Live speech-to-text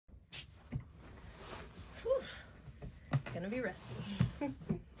gonna be rusty.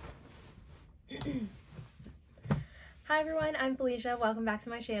 Hi everyone, I'm Felicia. Welcome back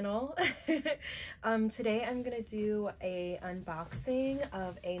to my channel. Today I'm gonna do a unboxing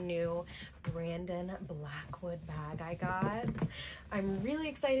of a new Brandon Blackwood bag I got. I'm really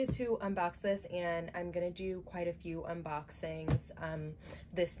excited to unbox this, and I'm gonna do quite a few unboxings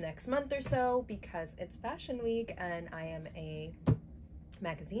this next month or so because it's Fashion Week and I am a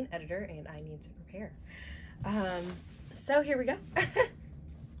magazine editor and I need to prepare. So here we go.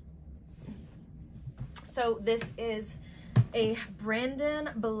 So this is a Brandon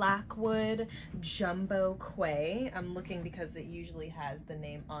Blackwood Jumbo Kuei. I'm looking because it usually has the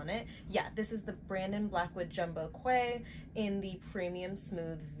name on it. Yeah, this is the Brandon Blackwood Jumbo Kuei in the premium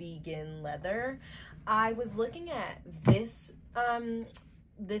smooth vegan leather. I was looking at this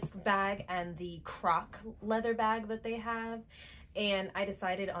this bag and the croc leather bag that they have, and I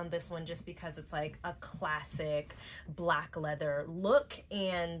decided on this one just because it's like a classic black leather look,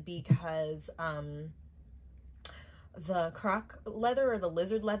 and because the croc leather or the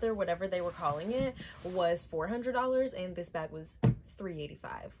lizard leather, whatever they were calling it, was $400 and this bag was $385.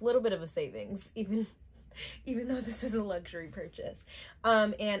 A little bit of a savings, even though this is a luxury purchase.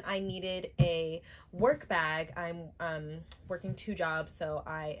 And I needed a work bag. I'm working 2 jobs, so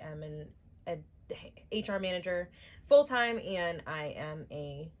I am an HR manager full-time, and I am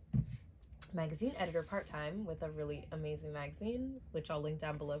a magazine editor part-time with a really amazing magazine, which I'll link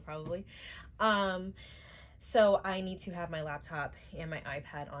down below probably. So I need to have my laptop and my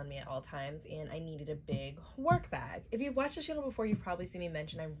iPad on me at all times, and I needed a big work bag. If you've watched the channel before, you've probably seen me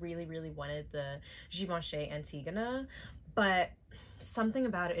mention I really wanted the Givenchy Antigona, but something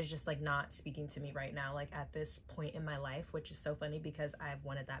about it is just like not speaking to me right now, like at this point in my life, which is so funny because I've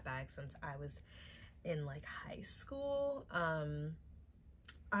wanted that bag since I was in like high school.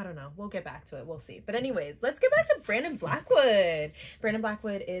 I don't know. We'll get back to it. We'll see. But anyways, let's get back to Brandon Blackwood. Brandon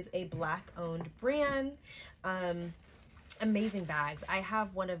Blackwood is a Black-owned brand. Amazing bags. I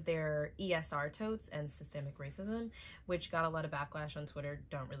have one of their ESR totes and systemic racism, which got a lot of backlash on Twitter.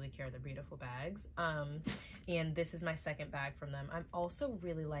 Don't really care. They're beautiful bags. And this is my second bag from them. I'm also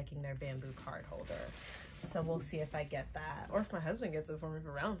really liking their bamboo card holder. So we'll see if I get that, or if my husband gets it for me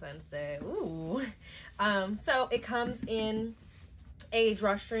for Valentine's Day. Ooh. So it comes in a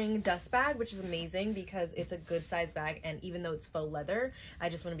drawstring dust bag, which is amazing because it's a good size bag, and even though it's faux leather, I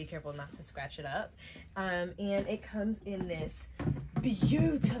just want to be careful not to scratch it up. And it comes in this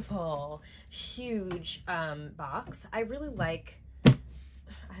beautiful huge box. I really like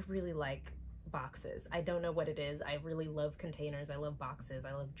boxes. I don't know what it is. I really love containers. I love boxes.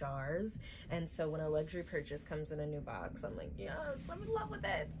 I love jars. And so when a luxury purchase comes in a new box, I'm like, yes, I'm in love with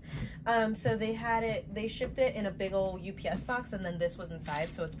it. So they shipped it in a big old UPS box, and then this was inside,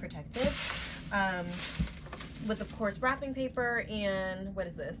 so it's protected. With, of course, wrapping paper, and what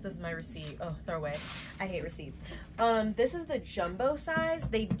is this? This is my receipt. Oh, throw away. I hate receipts. This is the jumbo size.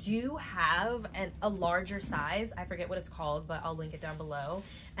 They do have a larger size. I forget what it's called, but I'll link it down below.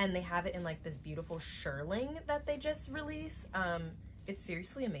 And they have it in like this beautiful shearling that they just released. It's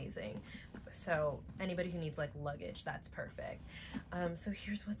seriously amazing. So anybody who needs like luggage, that's perfect. So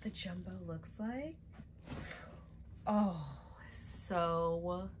here's what the jumbo looks like. Oh,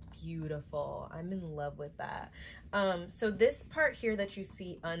 so beautiful. I'm in love with that. So this part here that you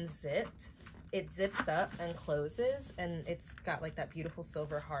see unzipped, it zips up and closes, and it's got like that beautiful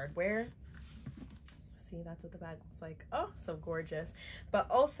silver hardware. See, that's what the bag looks like. Oh, so gorgeous. But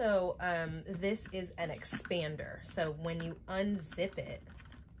also this is an expander, so when you unzip it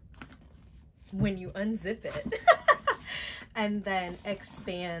and then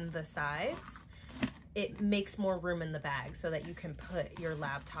expand the sides, it makes more room in the bag so that you can put your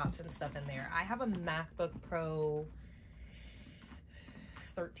laptops and stuff in there. I have a MacBook Pro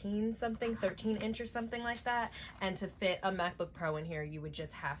 13 inch or something like that, and to fit a MacBook Pro in here, you would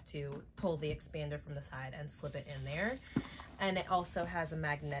just have to pull the expander from the side and slip it in there. And it also has a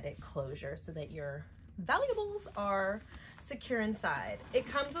magnetic closure so that your valuables are secure inside. It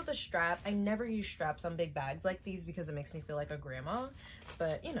comes with a strap. I never use straps on big bags like these because it makes me feel like a grandma,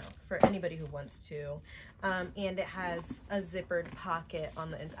 but you know, for anybody who wants to. And it has a zippered pocket on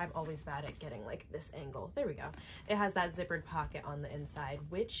the inside. I'm always bad at getting like this angle. There we go. It has that zippered pocket on the inside,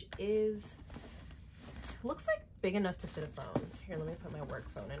 which is, looks like big enough to fit a phone. Here, let me put my work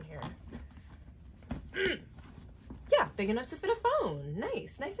phone in here. Yeah, big enough to fit a phone.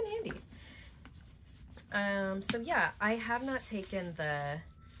 Nice and handy. So yeah, I have not taken the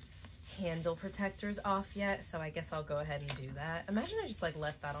handle protectors off yet, so I guess I'll go ahead and do that. Imagine I just like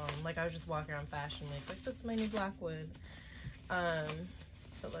left that on, like I was just walking around Fashion Week, like this is my new Blackwood.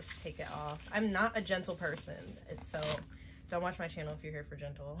 So let's take it off. I'm not a gentle person, so don't watch my channel if you're here for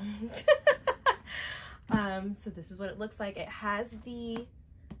gentle. So this is what it looks like. It has the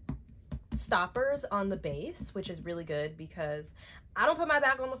stoppers on the base, which is really good because I don't put my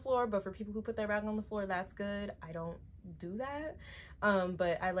bag on the floor, but for people who put their bag on the floor, that's good. I don't do that.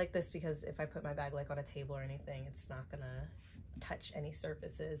 But I like this because if I put my bag like on a table or anything, it's not gonna touch any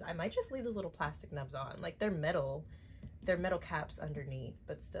surfaces. I might just leave those little plastic nubs on. Like they're metal caps underneath,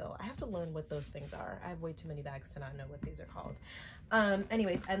 but still I have to learn what those things are. I have way too many bags to not know what these are called.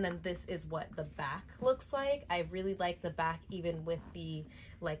 Anyways, and then this is what the back looks like. I really like the back even with the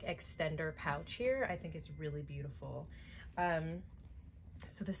like extender pouch here. I think it's really beautiful.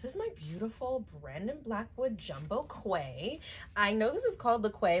 So this is my beautiful Brandon Blackwood Jumbo Kuei. I know this is called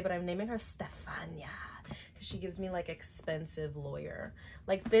the Kuei, but I'm naming her Stefania because she gives me like expensive lawyer.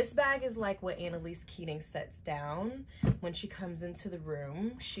 Like this bag is like what Annalise Keating sets down when she comes into the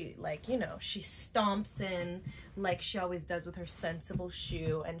room. She like, you know, she stomps in like she always does with her sensible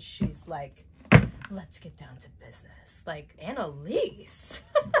shoe, and she's like, let's get down to business. Like Annalise.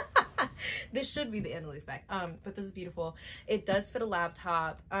 This should be the Annalise bag. But this is beautiful. It does fit a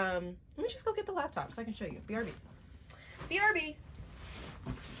laptop. Let me just go get the laptop so I can show you. BRB. BRB.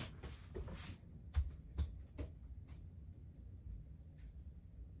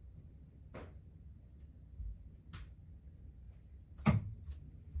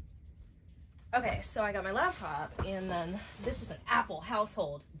 Okay, so I got my laptop, and then this is an Apple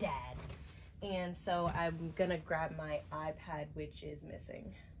household, Dad. And so I'm gonna grab my iPad, which is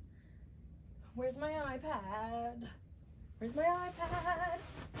missing. Where's my iPad? Where's my iPad?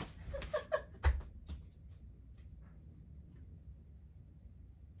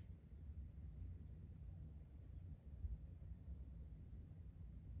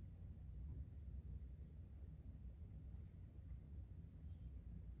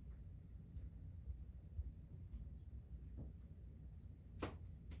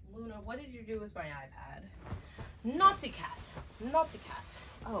 Luna, what did you do with my iPad? Naughty cat. Naughty cat.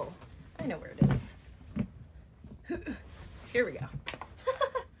 Oh, I know where it is. Here we go.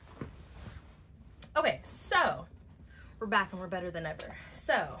 Okay, so we're back and we're better than ever.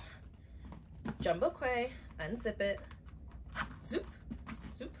 So, Jumbo Kuei, unzip it. Zoop,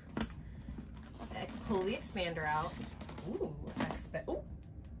 zoop. Okay, pull the expander out. Ooh, ooh,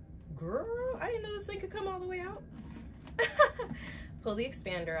 girl, I didn't know this thing could come all the way out. Pull the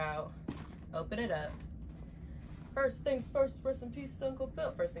expander out, open it up. First things first, rest in peace, Uncle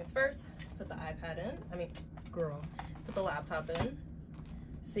Phil. First things first, put the iPad in. Put the laptop in.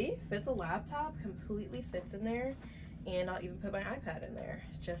 See, fits a laptop, completely fits in there. And I'll even put my iPad in there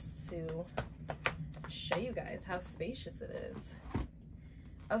just to show you guys how spacious it is.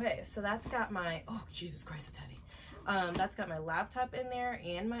 Okay, so that's got my, oh, Jesus Christ, it's heavy. That's got my laptop in there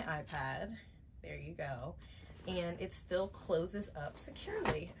and my iPad. There you go. And it still closes up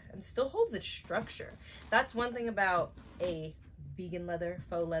securely and still holds its structure. That's one thing about a vegan leather,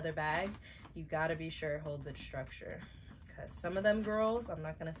 faux leather bag. You gotta be sure it holds its structure, because some of them girls, I'm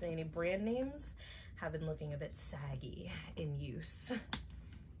not gonna say any brand names, have been looking a bit saggy in use.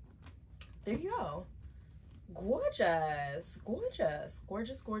 There you go. Gorgeous, gorgeous,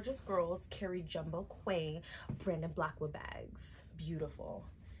 gorgeous, gorgeous girls carry Jumbo Kuei Brandon Blackwood bags. Beautiful.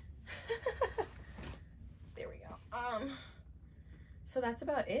 There we go. So that's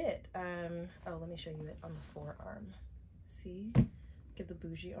about it. Oh, let me show you it on the forearm. See? Give the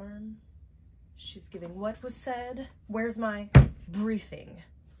bougie arm. She's giving what was said. Where's my briefing?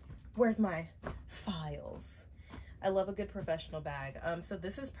 Where's my files? I love a good professional bag. So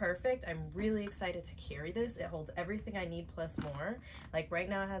this is perfect. I'm really excited to carry this. It holds everything I need plus more. Like right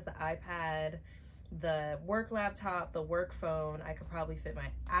now it has the iPad, the work laptop, the work phone. I could probably fit my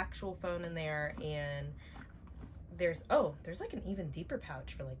actual phone in there, and there's like an even deeper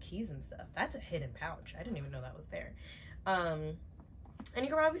pouch for like keys and stuff. That's a hidden pouch. I didn't even know that was there. And you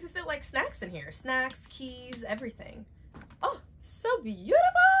can probably fit like snacks in here. Snacks, keys, everything. Oh, so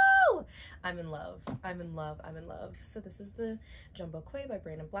beautiful! I'm in love. I'm in love. I'm in love. So this is the Jumbo Kuei by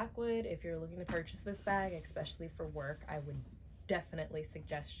Brandon Blackwood. If you're looking to purchase this bag, especially for work, I would definitely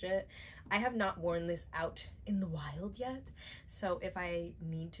suggest it. I have not worn this out in the wild yet, so if I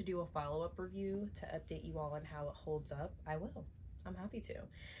need to do a follow-up review to update you all on how it holds up, I will. I'm happy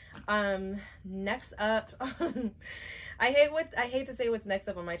to. Next up, I hate to say what's next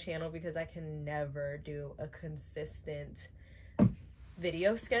up on my channel because I can never do a consistent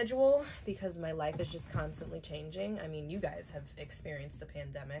video schedule because my life is just constantly changing. I mean, you guys have experienced a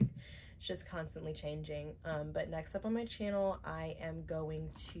pandemic. It's just constantly changing. But next up on my channel, I am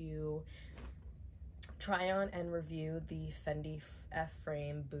going to try on and review the Fendi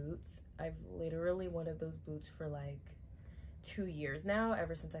F-frame boots. I've literally wanted those boots for like 2 years now,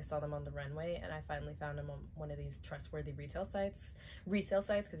 ever since I saw them on the runway, and I finally found them on one of these trustworthy resale sites,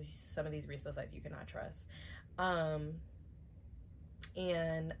 because some of these resale sites you cannot trust.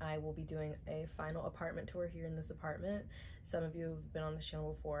 And I will be doing a final apartment tour here in this apartment. Some of you who've been on this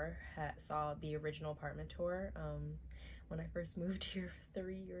channel before saw the original apartment tour when I first moved here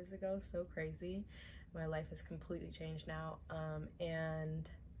 3 years ago. So crazy. My life has completely changed now, and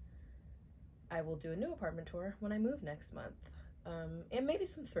I will do a new apartment tour when I move next month, and maybe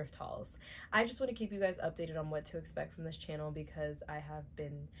some thrift hauls. I just want to keep you guys updated on what to expect from this channel, because I have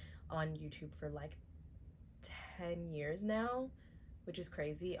been on YouTube for like 10 years now, which is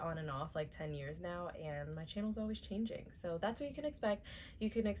crazy, on and off, like 10 years now, and my channel's always changing. So that's what you can expect. You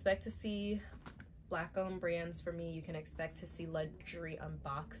can expect to see Black-owned brands for me. You can expect to see luxury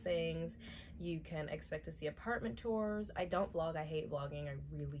unboxings. You can expect to see apartment tours. I don't vlog. I hate vlogging. I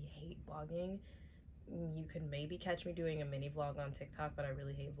really hate vlogging. You can maybe catch me doing a mini vlog on TikTok, but I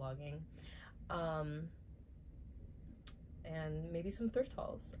really hate vlogging. And maybe some thrift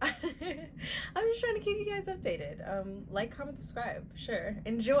hauls. I'm just trying to keep you guys updated. Like, comment, subscribe. Sure.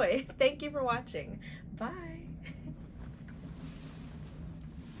 Enjoy. Thank you for watching. Bye.